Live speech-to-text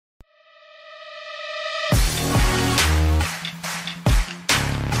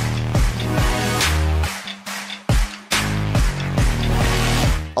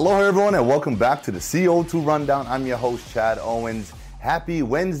Hello everyone and welcome back to the CO2 Rundown. I'm your host Chad Owens. Happy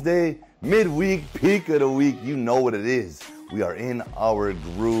Wednesday, midweek, peak of the week. You know what it is. We are in our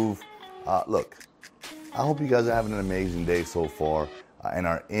groove. Look, I hope you guys are having an amazing day so far and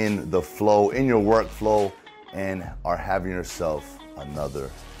are in the flow, in your workflow, and are having yourself another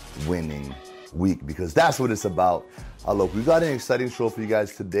winning week, because that's what it's about. Look, we got an exciting show for you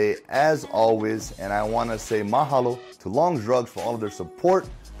guys today as always, and I want to say mahalo to Long's Drugs for all of their support.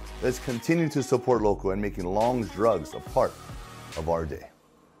 Let's continue to support local and making Long's Drugs a part of our day.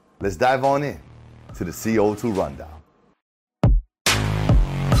 Let's dive on in to the CO2 Rundown.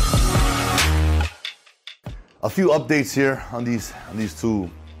 A few updates here on these two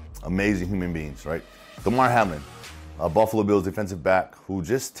amazing human beings, right? Damar Hamlin, Buffalo Bills defensive back, who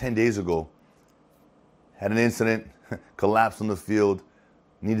just 10 days ago had an incident, collapsed on the field,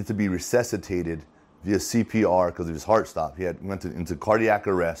 needed to be resuscitated via CPR because of his heart stop. He went into cardiac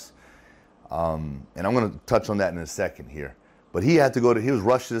arrest, and I'm going to touch on that in a second here. But he was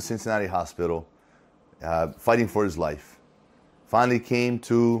rushed to the Cincinnati hospital, fighting for his life. Finally came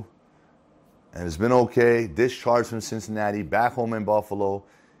to, and it's been okay, discharged from Cincinnati, back home in Buffalo.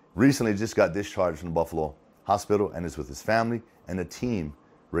 Recently just got discharged from the Buffalo hospital and is with his family and a team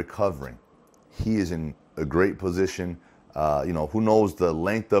recovering. He is in a great position. Who knows the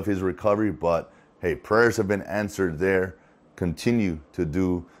length of his recovery, but hey, prayers have been answered there. Continue to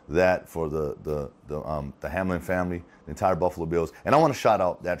do that for the Hamlin family, the entire Buffalo Bills. And I want to shout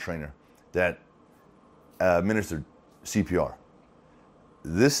out that trainer that administered CPR.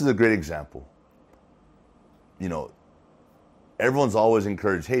 This is a great example. You know, everyone's always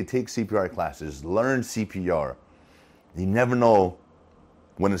encouraged, hey, take CPR classes, learn CPR. You never know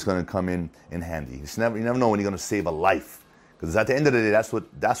when it's going to come in handy. You never know when you're going to save a life. Because at the end of the day,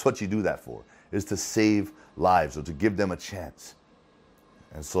 that's what you do that for, is to save lives or to give them a chance.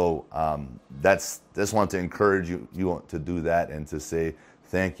 And so just want to encourage you to do that and to say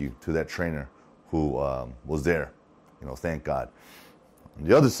thank you to that trainer who was there. Thank God. On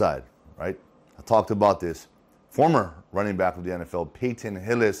the other side, right, I talked about this. Former running back of the NFL, Peyton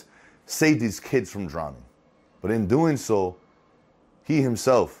Hillis, saved these kids from drowning. But in doing so, he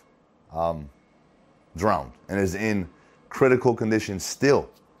himself drowned and is in critical condition still.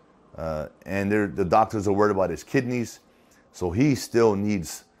 And the doctors are worried about his kidneys. So he still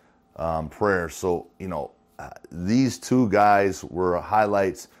needs prayer. So, these two guys were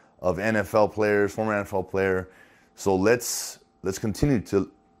highlights of NFL players, former NFL player. So let's continue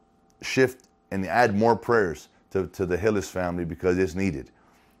to shift and add more prayers to the Hillis family, because it's needed.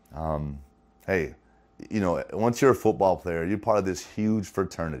 Hey, once you're a football player, you're part of this huge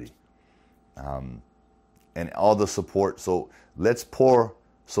fraternity, and all the support. So let's pour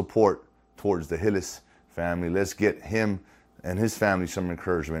support towards the Hillis family. Let's get him and his family some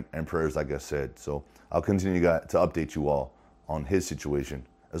encouragement and prayers, like I said. So I'll continue to update you all on his situation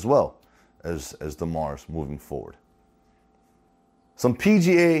as well as Damar's moving forward. Some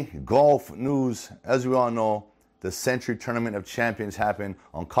PGA golf news. As we all know, the Century Tournament of Champions happened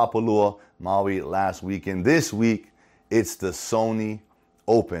on Kapalua, Maui last weekend. This week, it's the Sony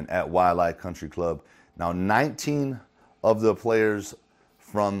Open at Waialae Country Club. Now, 19 of the players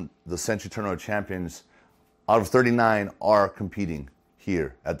from the Century Tournament of Champions out of 39 are competing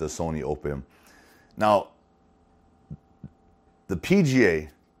here at the Sony Open. Now, the PGA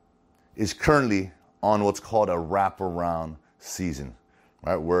is currently on what's called a wraparound season,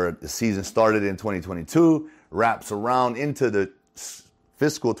 right? Where the season started in 2022, wraps around into the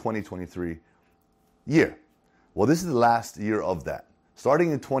fiscal 2023 year. Well, this is the last year of that.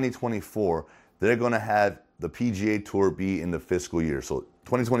 Starting in 2024, they're going to have the PGA Tour be in the fiscal year. So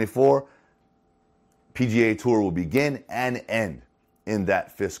 2024, PGA Tour will begin and end in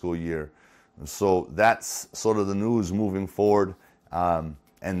that fiscal year. And so that's sort of the news moving forward.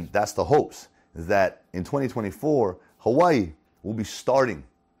 And that's the hopes, is that in 2024, Hawaii will be starting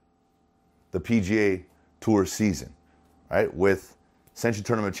the PGA Tour season, right? With Century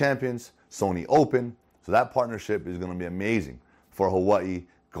Tournament Champions, Sony Open. So that partnership is going to be amazing for Hawaii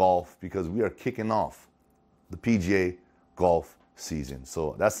golf, because we are kicking off the PGA golf season.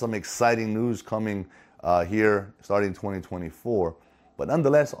 So that's some exciting news coming here starting 2024. But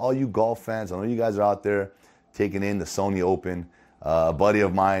nonetheless, all you golf fans, I know you guys are out there taking in the Sony Open. A buddy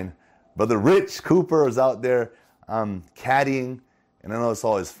of mine, Brother Rich Cooper, is out there caddying, and I know it's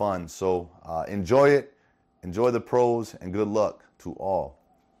always fun. So enjoy it, enjoy the pros, and good luck to all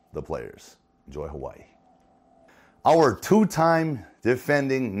the players. Enjoy Hawaii. Our two-time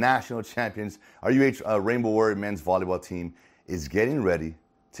defending national champions, RUH Rainbow Warrior men's volleyball team, is getting ready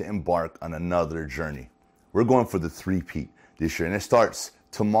to embark on another journey. We're going for the three-peat this year, and it starts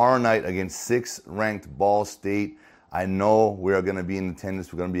tomorrow night against 6th ranked Ball State. I know we are going to be in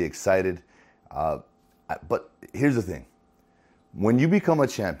attendance. We're going to be excited. But here's the thing. When you become a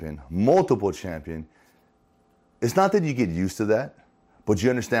champion, multiple champion, it's not that you get used to that, but you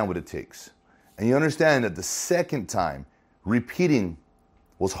understand what it takes. And you understand that the second time, repeating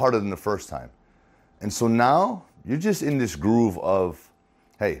was harder than the first time. And so now you're just in this groove of,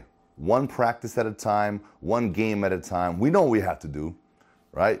 hey, one practice at a time, one game at a time. We know what we have to do,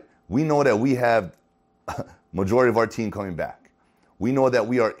 right? We know that we have majority of our team coming back. We know that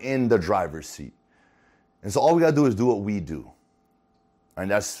we are in the driver's seat. And so all we got to do is do what we do. And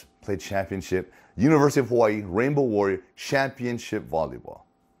that's play championship, University of Hawaii, Rainbow Warrior, championship volleyball.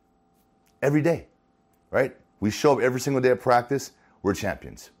 Every day, right? We show up every single day at practice, we're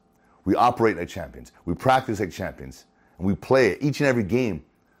champions. We operate like champions. We practice like champions. And we play each and every game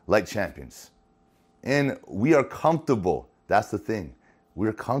like champions. And we are comfortable. That's the thing.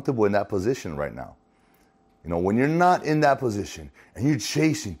 We're comfortable in that position right now. You know, when you're not in that position and you're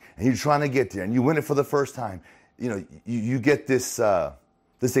chasing and you're trying to get there and you win it for the first time, you know, you get this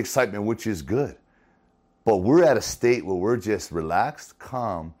excitement, which is good. But we're at a state where we're just relaxed,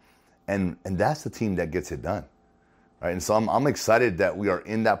 calm, and that's the team that gets it done. Right? And so I'm excited that we are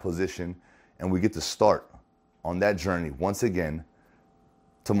in that position and we get to start on that journey once again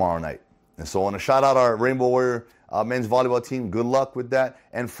tomorrow night. And so I want to shout out our Rainbow Warrior men's volleyball team. Good luck with that.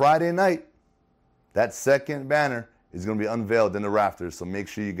 And Friday night, that second banner is going to be unveiled in the rafters. So make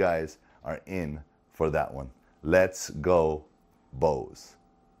sure you guys are in for that one. Let's go, Bows.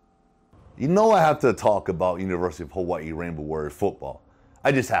 You know I have to talk about University of Hawaii Rainbow Warrior football.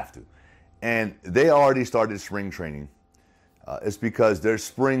 I just have to. And they already started spring training. It's because their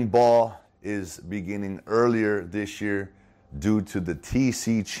spring ball is beginning earlier this year due to the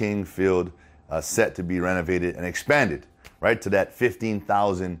TC Ching Field set to be renovated and expanded, right, to that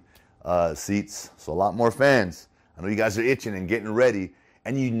 15,000 seats. So a lot more fans. I know you guys are itching and getting ready,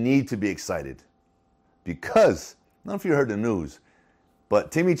 and you need to be excited because, I don't know if you heard the news,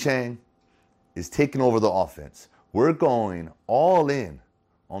 but Timmy Chang is taking over the offense. We're going all in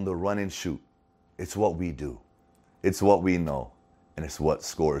on the run and shoot. It's what we do. It's what we know. And it's what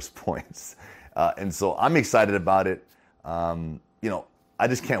scores points. And so I'm excited about it. You know, I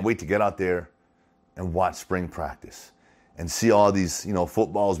just can't wait to get out there and watch spring practice and see all these, you know,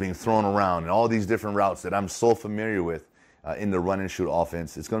 footballs being thrown around and all these different routes that I'm so familiar with in the run and shoot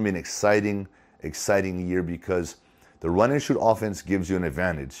offense. It's going to be an exciting year because the run and shoot offense gives you an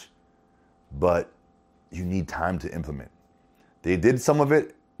advantage, but you need time to implement. They did some of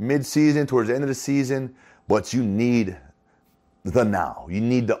it mid-season, towards the end of the season, but you need the now. You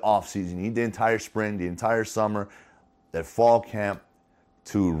need the off-season. You need the entire spring, the entire summer, that fall camp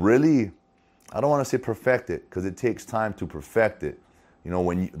to really, I don't want to say perfect it, because it takes time to perfect it. You know,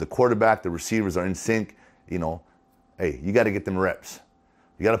 when the quarterback, the receivers are in sync, you know, hey, you got to get them reps.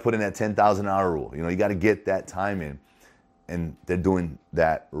 You got to put in that 10,000-hour rule. You know, you got to get that time in. And they're doing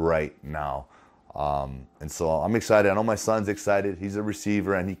that right now. And so I'm excited. I know my son's excited. He's a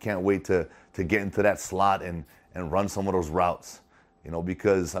receiver, and he can't wait to get into that slot and run some of those routes. You know,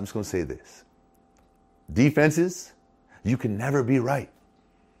 because I'm just going to say this. Defenses, you can never be right.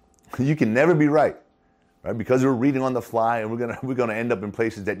 You can never be right? Because we're reading on the fly, and we're gonna end up in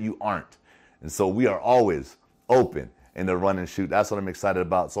places that you aren't. And so we are always open in the run and shoot. That's what I'm excited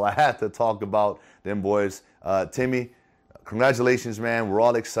about. So I had to talk about them boys. Timmy, congratulations, man. We're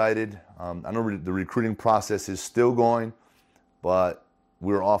all excited. I know the recruiting process is still going, but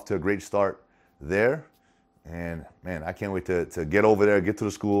we're off to a great start there. And man, I can't wait to get over there, get to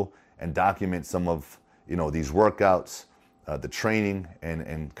the school, and document some of, you know, these workouts, the training,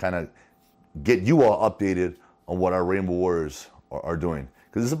 and kind of get you all updated on what our Rainbow Warriors are doing.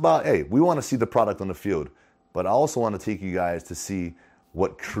 Because it's about, hey, we want to see the product on the field, but I also want to take you guys to see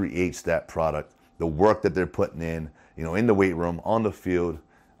what creates that product, the work that they're putting in, you know, in the weight room, on the field,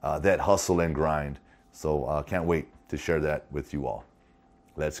 that hustle and grind. So can't wait to share that with you all.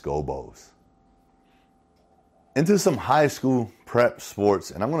 Let's go, Bows. Into some high school prep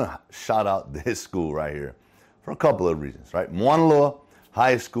sports, and I'm going to shout out this school right here for a couple of reasons, right? Moanaloa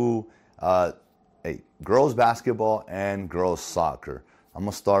High School, girls basketball and girls soccer. I'm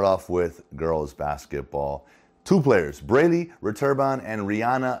going to start off with girls basketball. Two players, Braylee Returban and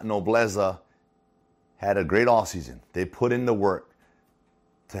Rihanna Nobleza, had a great offseason. They put in the work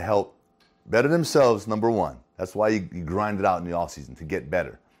to help better themselves, number one. That's why you grind it out in the offseason, to get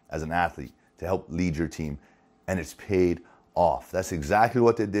better as an athlete, to help lead your team. And it's paid off. That's exactly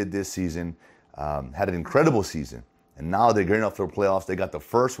what they did this season. Had an incredible season. And now they're gearing up for the playoffs. They got the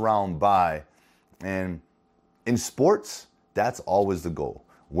first round bye. And in sports, That's always the goal.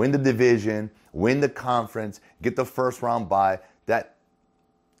 Win the division, win the conference, get the first round bye.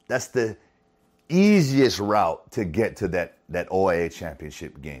 That's the easiest route to get to that OIA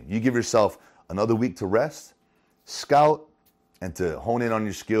championship game. You give yourself another week to rest, scout, and to hone in on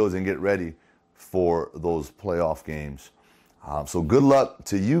your skills and get ready for those playoff games. So good luck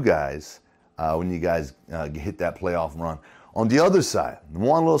to you guys when you guys hit that playoff run. On the other side,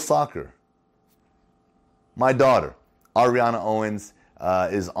 one little soccer. My daughter, Ariana Owens,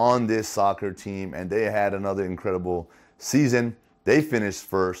 is on this soccer team, and they had another incredible season. They finished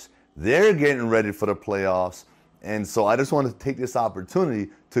first. They're getting ready for the playoffs. And so I just want to take this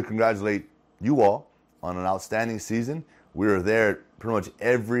opportunity to congratulate you all on an outstanding season. We were there pretty much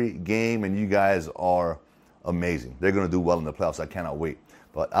every game, and you guys are amazing. They're going to do well in the playoffs. I cannot wait.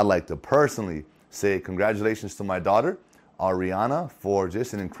 But I'd like to personally say congratulations to my daughter, Ariana, for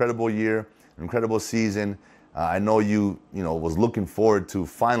just an incredible year, an incredible season. I know you was looking forward to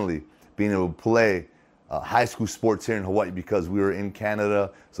finally being able to play high school sports here in Hawaii because we were in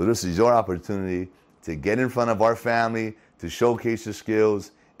Canada. So this is your opportunity to get in front of our family, to showcase your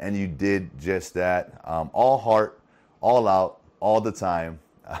skills, and you did just that. All heart, all out, all the time.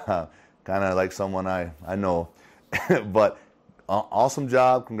 Kind of like someone I know. But awesome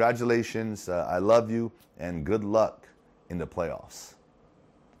job. Congratulations. I love you, and good luck in the playoffs.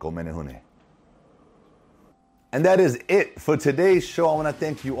 Go Menehune. And that is it for today's show. I want to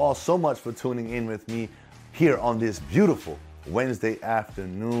thank you all so much for tuning in with me here on this beautiful Wednesday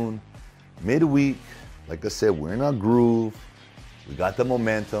afternoon, midweek. Like I said, we're in our groove. We got the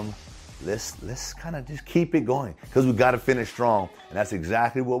momentum. Let's kind of just keep it going because we got to finish strong. And that's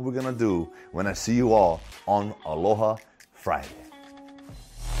exactly what we're going to do when I see you all on Aloha Friday.